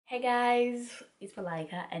Hey guys, it's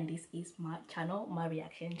Malaika and this is my channel, my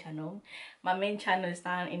reaction channel. My main channel is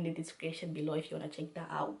down in the description below. If you want to check that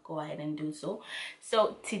out, go ahead and do so.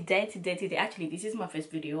 So today, actually this is my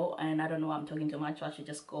first video and I don't know why I'm talking too much, so I should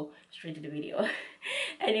just go straight to the video.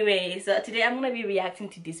 Anyway, so today I'm gonna be reacting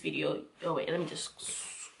to this video. Oh wait, let me just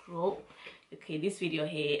scroll. Okay, this video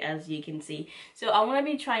here, as you can see, so I want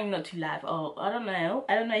to be trying not to laugh. Oh, I don't know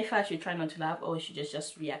if I should try not to laugh or I should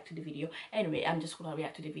just react to the video. Anyway, I'm just gonna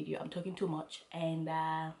react to the video. I'm talking too much, and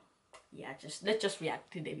yeah, let's just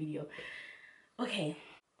react to the video. Okay,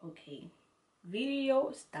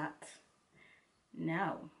 video start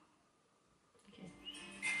now. Okay.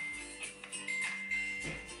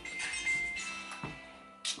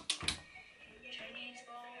 Chinese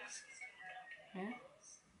balls. Yeah.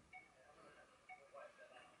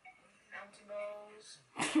 Bouncy balls.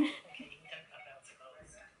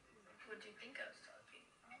 What What do you think I was talking?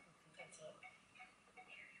 That's it.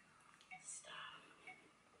 Stop.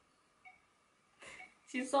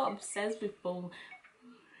 She's so obsessed with balls.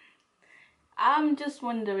 I'm just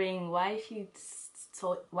wondering why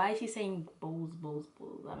why is she saying balls?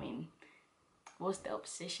 I mean, what's the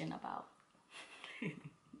obsession about? I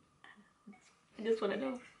just want to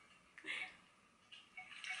know.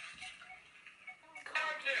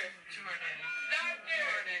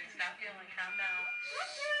 Jordan, stop yelling. Calm down.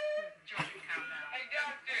 Jordan, calm down. Hey,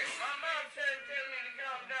 doctor, my mom tried to tell me to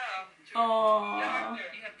calm down. Oh. Doctor,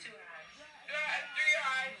 You have 2 eyes. do I have 3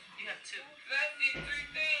 eyes? You have 2. I see 3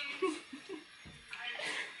 things.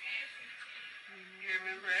 You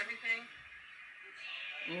remember everything?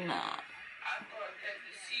 Nah. I thought that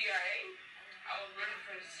the CIA, I was running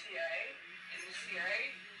for the CIA, and the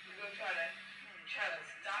CIA was going to try to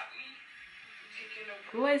stop me from taking over.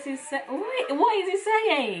 What is he saying? What is he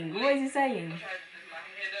saying? What is he saying? I tried to lift my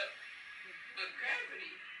head up, but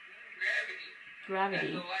gravity.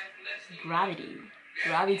 Gravity. That's a life lesson. Gravity. Gravity.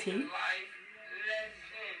 Gravity. Is a life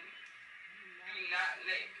lesson. Do not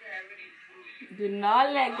let gravity fool you. Do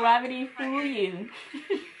not let gravity fool you.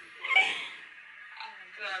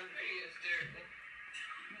 I'm pretty hysterical.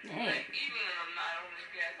 Dang. Like, even when I'm not on the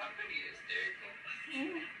gas, I'm pretty hysterical.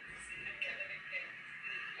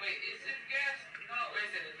 Wait, is this gas? Or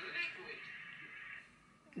is it a liquid?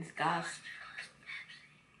 It's gas.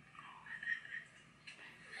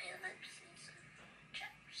 My lips need some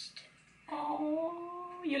chapstick.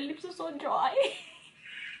 Oh, your lips are so dry. Why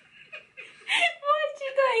is she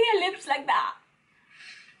doing your lips like that?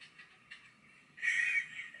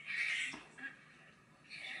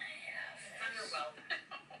 Underwhelmed.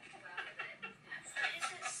 Why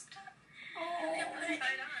does it stop? You put it on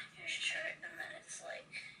your shirt and then it's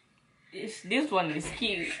like, This one is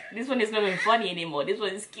cute. This one is not even funny anymore. This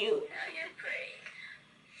one is cute. now you're pretty.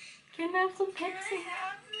 Can I have some Can I Pepsi?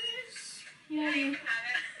 have this? Yeah. Have it.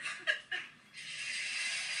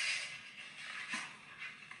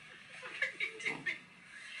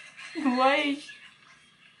 Why is she?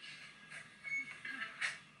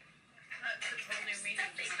 That's a whole new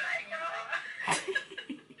meaning to stuffing your bra. Do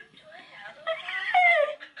I have a bra?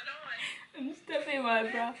 I'm stuffing my bra.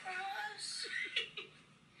 Bras?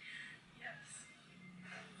 Yes.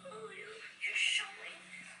 Oh, you're showing.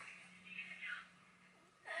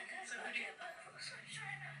 So who do you...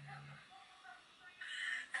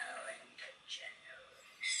 Ellen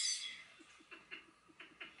DeGeneres.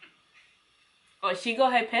 Oh, she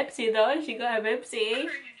got her Pepsi though. She got her Pepsi. What are you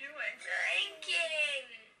doing? Drinking.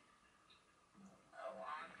 A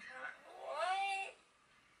long time. What?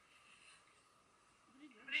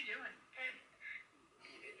 What are you doing?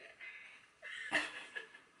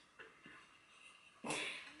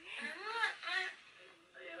 I'm not.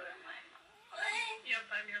 You're my mom. What? Yep,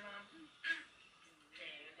 I'm your mom.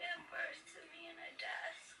 You gave birth to me in a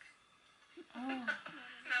desk. Oh.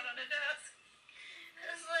 Not on a desk.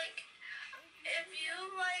 It's like, if you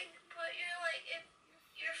like put your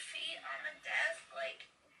feet on the desk, like,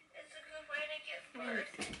 it's a good way to give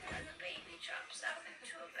birth, and then the baby drops out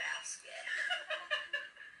into a basket.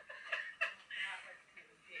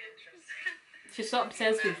 She's so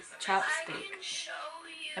obsessed with I chopstick can show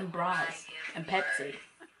you and what I bras give and birth. Pepsi.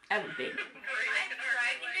 Everything. I'm pregnant.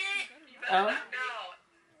 Oh. No.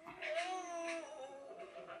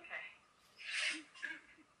 Okay.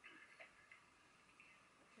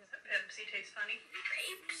 Does Pepsi taste funny?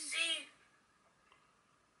 Pepsi.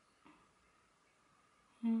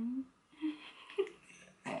 Hmm.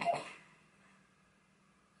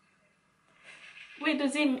 Wait,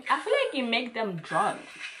 does it? I feel like it make them drunk.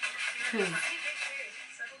 Settle down.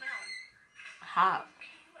 How?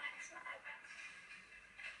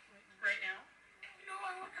 Right now? No,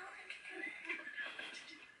 I want Ellen to do it.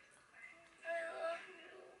 I love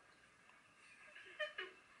you.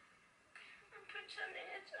 turning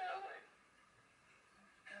its own.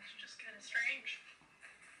 That's just kind of strange.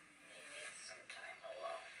 It needs some time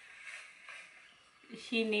alone.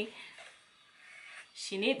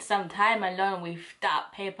 She needs some time alone with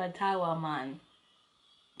that paper towel, man.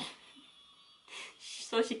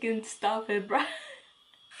 So she can stuff her bra.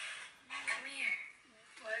 Come here.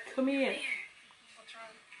 What? Come here. What's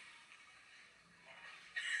wrong?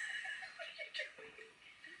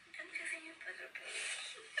 I'm giving you better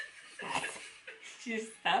boobs. She's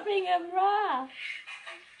stuffing her bra.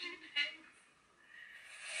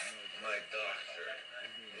 My doctor.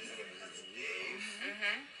 His name is Dave.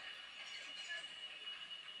 Mm-hmm.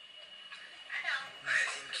 I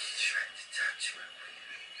think he's trying to touch my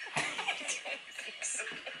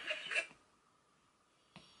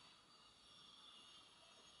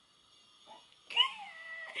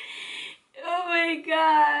Oh my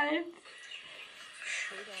god.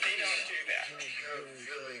 They don't do that. You're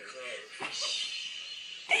really close.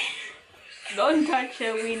 Don't touch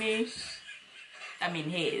her, Winnie. I mean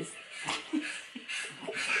his.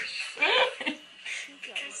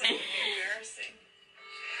 It's embarrassing.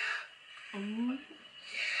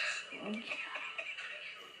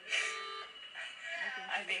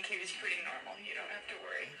 I think he was pretty normal. You don't have to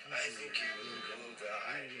worry. I think he was going to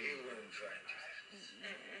die. He wouldn't try to do this.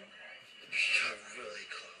 You're really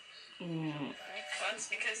close. Mm. Well, that's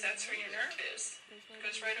because that's where your nerve is. It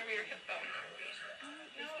goes right over your hip bone.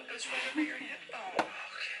 No, it goes right over your hip bone.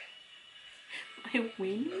 Okay. My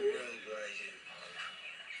Winnie? I'm really glad you didn't pull from me.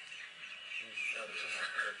 That was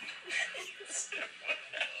hurt.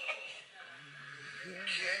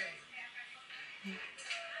 Okay.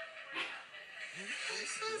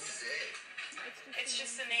 It's not safe. It's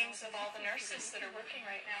just the names of all the nurses that are working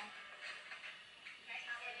right now.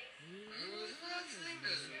 Who's listening to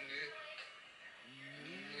this?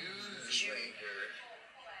 Newsmaker.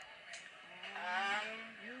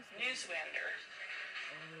 Newswander.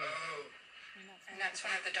 Oh. And that's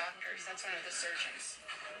one of the doctors. That's one of the surgeons.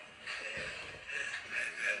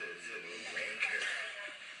 That is a wanker.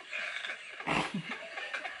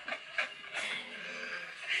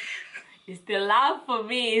 It's the laugh for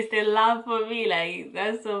me. It's the laugh for me. Like,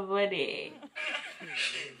 that's so funny.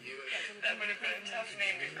 That would have been a tough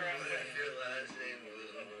name to grow up What with. if your last name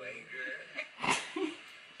was Wanker?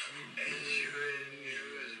 And you were a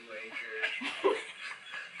news wanker?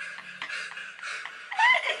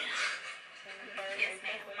 Yes,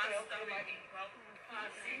 ma'am. My stomach is broken. I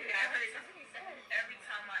heard every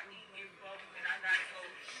time I eat it's broken and I gotta go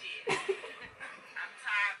shit. I'm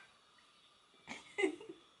tired.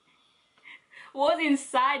 What's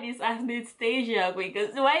inside is Anaesthesia?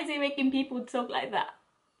 Because why is he making people talk like that?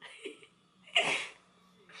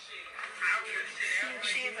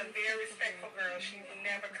 She is a very respectful girl. She would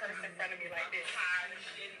never curse in front of me like this.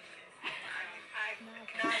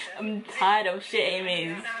 I'm tired of shit,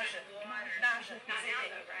 Amy. Okay,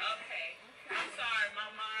 I'm sorry, my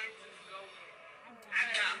mind just going. I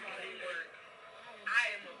got homework. I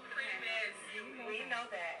am a pre-med student. We know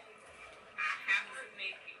that. I have to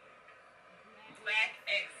make it. Black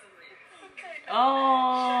excellence.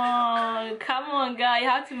 Oh, come on, girl. You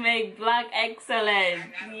have to make black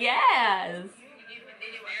excellent. Yes.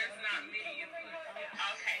 There's not many of us.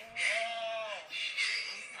 Okay.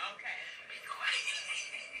 Okay. Be quiet.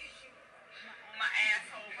 My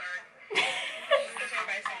asshole hurt. We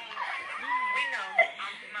know.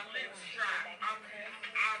 My lips dry.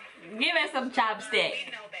 Give me some chopstick. We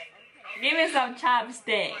know, baby. Give me some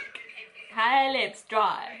chopstick. Her lips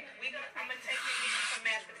dry. I'm gonna take you to eat some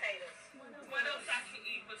mashed potatoes. What else I can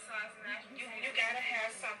eat besides mashed potatoes? You gotta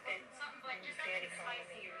have something. Daddy calling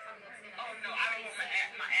me. Oh no, I don't want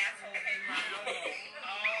my asshole hate my nose.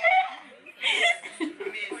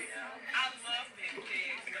 Miss, I love pickle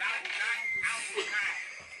eggs, but I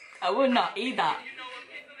I would will not. not eat that. You know what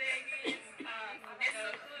pickle egg is? It's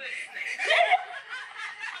a hood snack.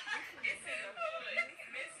 It's in the hood.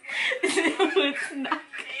 Miss, It's not.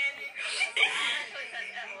 candy. Okay.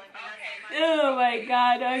 Oh my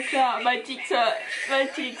god, I can't. My cheeks hurt. My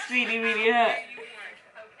cheeks really, really hurt.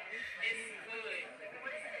 It's good.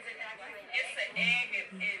 It's an egg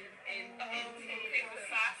and pickle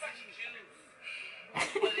sausage juice.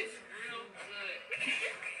 But it's real good.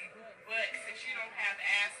 But since you don't have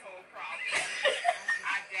asshole problems,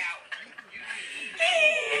 I doubt you can eat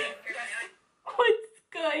it. What's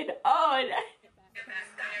going on?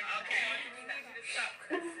 Okay,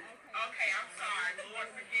 okay, I'm sorry. Lord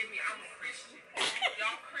forgive me. I'm a Christian.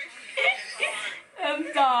 Y'all Christians. I'm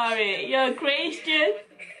sorry. You're a Christian?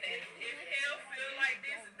 If hell feel like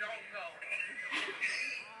this, don't go.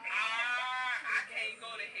 I can't go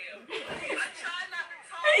to hell. I try not to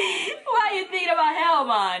talk. Why are you thinking about Come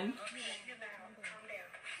on. Okay, you're loud. Calm down.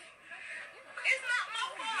 It's not my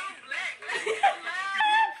fault I'm black. That's so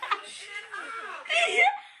loud. Shut up.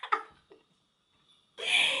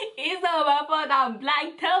 It's not my fault I'm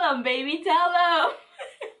black. Tell them, baby. Tell them.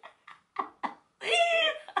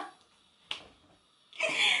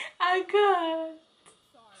 I can't.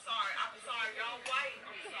 Sorry, I'm sorry, y'all white.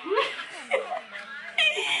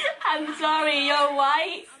 I'm sorry. I'm sorry, you're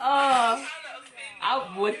white. Oh, I'm trying to offend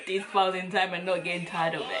I'll watch this 1,000 times and not getting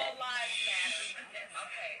tired of all it. lives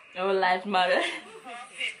matter. Okay. All lives matter.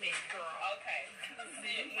 Sit me, girl. Okay.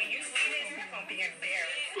 Sit. When you see this, you're gonna be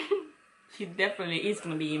embarrassed. She definitely is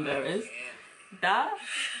gonna be embarrassed. That?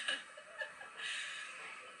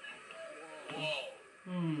 Whoa.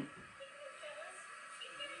 Hmm.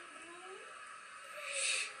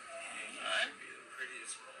 I'd be the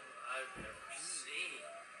prettiest model I've ever seen.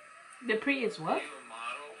 The prettiest what? Are you a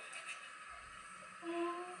model?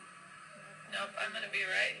 Nope, I'm gonna be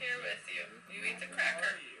right here with you. You eat the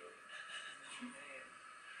cracker.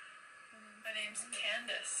 My name's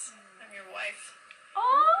Candace. I'm your wife.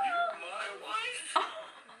 Oh. My wife?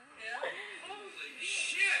 Yeah? Holy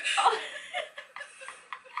shit!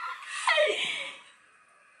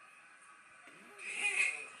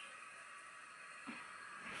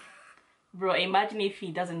 Bro, imagine if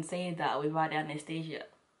he doesn't say that without anesthesia.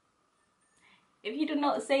 If you do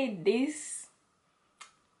not say this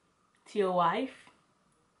to your wife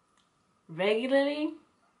regularly,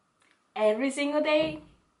 every single day,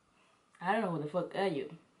 I don't know who the fuck are you.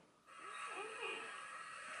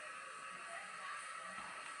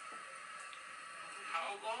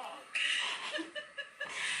 How long?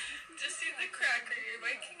 Just eat the cracker. You're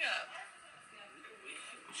waking up. We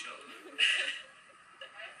kill each other.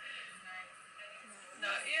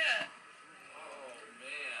 Not yet. Oh,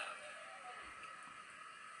 man.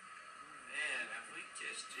 Man, have we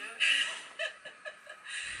kissed yet?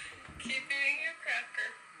 Keep eating your cracker.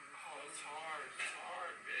 Oh, it's hard,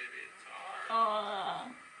 baby, it's hard. Oh.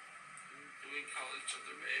 Do we call each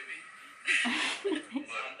other baby? It's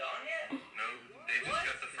not done yet? No, they just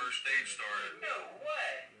got the first stage started. No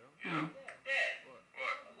way. Yeah. Dad,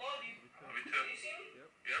 What? I love you. Love you too. You see me?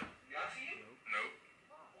 Yep. I see you? Nope.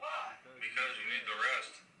 Why? Because you need the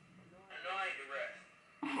rest. I know I need to rest.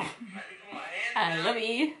 I need to put my hands I down love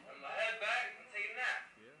you. and my head back and take a nap.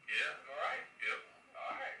 Yeah. Alright? Yep.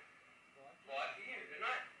 Alright. Well, I see you. Good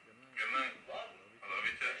night. Good night. Love you. I love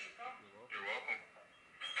you too. Thanks for coming. You're welcome.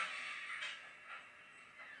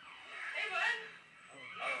 Hey, bud.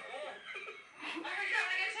 How's it going? I heard you're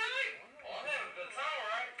having a good time. Oh, I'm having a good time,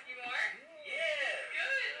 alright? You are? Yeah.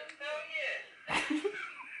 Good. Hell yeah.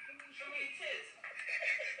 Show me your tits.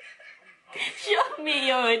 Show me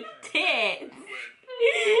your tits. When?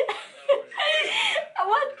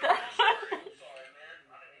 What the? Sorry, man.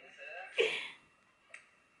 I didn't mean to say that.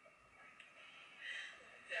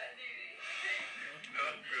 Daddy.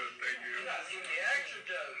 I'm good, thank you. You gotta give me the extra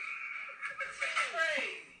dose. It's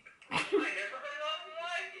crazy. I ain't never heard nothing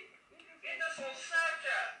like it. Get this on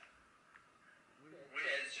Snapchat.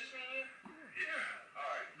 Yeah, it's just me and you? Yeah.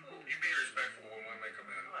 Alright, cool. You be respectful when women come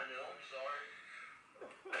in. I know, I'm sorry.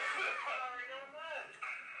 Alright, now I'm mad.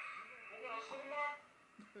 You gonna sleep tomorrow?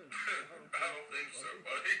 I don't think so,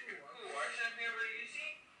 buddy. Cool, alright, send me over to UC?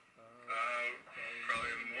 Probably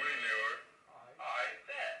in the morning they are. Alright,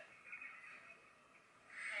 bet.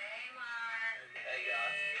 Hey, Mark. Hey,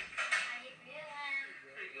 guys. How you feeling?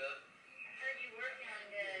 Pretty good. Heard you were feeling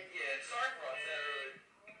good. Yeah, sorry for what I said earlier.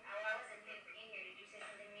 Oh, I wasn't in here. Did you say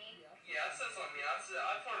something mean? Yeah, I said something. I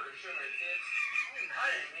told her to show me her tits. I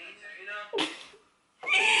didn't mean to, you know?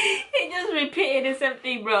 He just repeated the same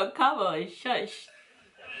thing, bro. Come on, shush.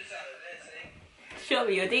 I'm just out of instinct. Show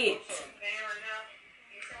me your I'm tits. so in pain right now.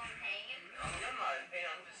 You're still in pain? I mean, I'm not in pain,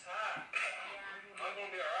 I'm just high. Yeah. Am I gonna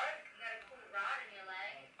be alright? You got a cool rod in your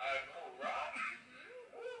leg. I have a cold rock.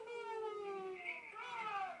 Woohoo!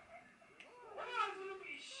 Rod's gonna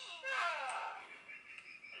be shot.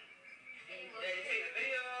 Can you Yeah, you take the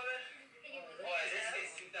video of it? Can you move Boy, your this toes?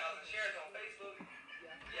 gets 2,000 shares on Facebook.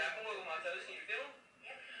 Yeah, I can wiggle my toes. Can you feel them?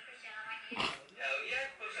 Yep. Can you push down on my hands? Hell yeah,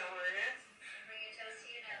 push down on your hands. And bring your toes to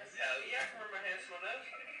your nose. Hell yeah, I can run my hands to my nose.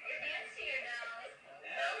 Your hands to your nose.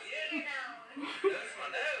 Hell To yeah. your nose. Nose to my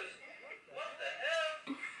nose. What the hell?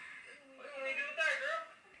 What do you want me to do with that, girl?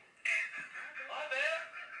 My bad.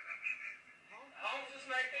 How long till this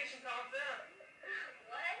medication calms down?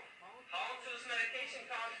 What? How long till this medication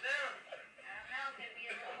calms down? I don't know. Could be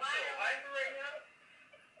a little I'm so while. hyper right now.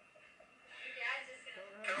 Your dad's just gonna.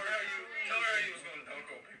 Tell her how you was gonna dunk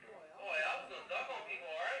on people. Boy, I was gonna dunk on people,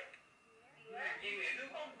 alright? You were? Give me a hoop,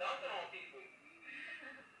 I'm dunking on people.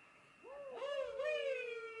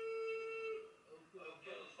 Woo-wee!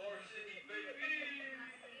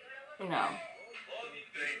 No.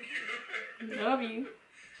 Thank you. Love you.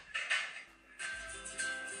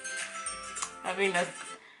 I mean, that's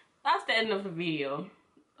the end of the video.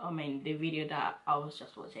 I mean, the video that I was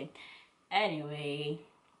just watching. Anyway,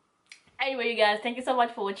 you guys, thank you so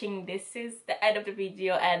much for watching. This is the end of the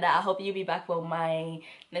video, and I hope you'll be back for my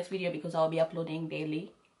next video because I'll be uploading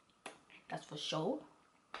daily. That's for sure.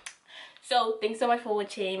 So thanks so much for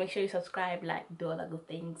watching. Make sure you subscribe, like, do all the good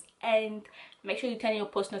things, and make sure you turn your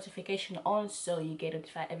post notification on so you get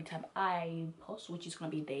notified every time I post, which is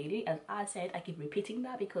gonna be daily. As I said, I keep repeating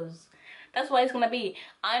that because that's what it's gonna be.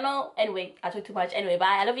 I know. Anyway, I talk too much. Anyway,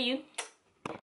 bye. I love you.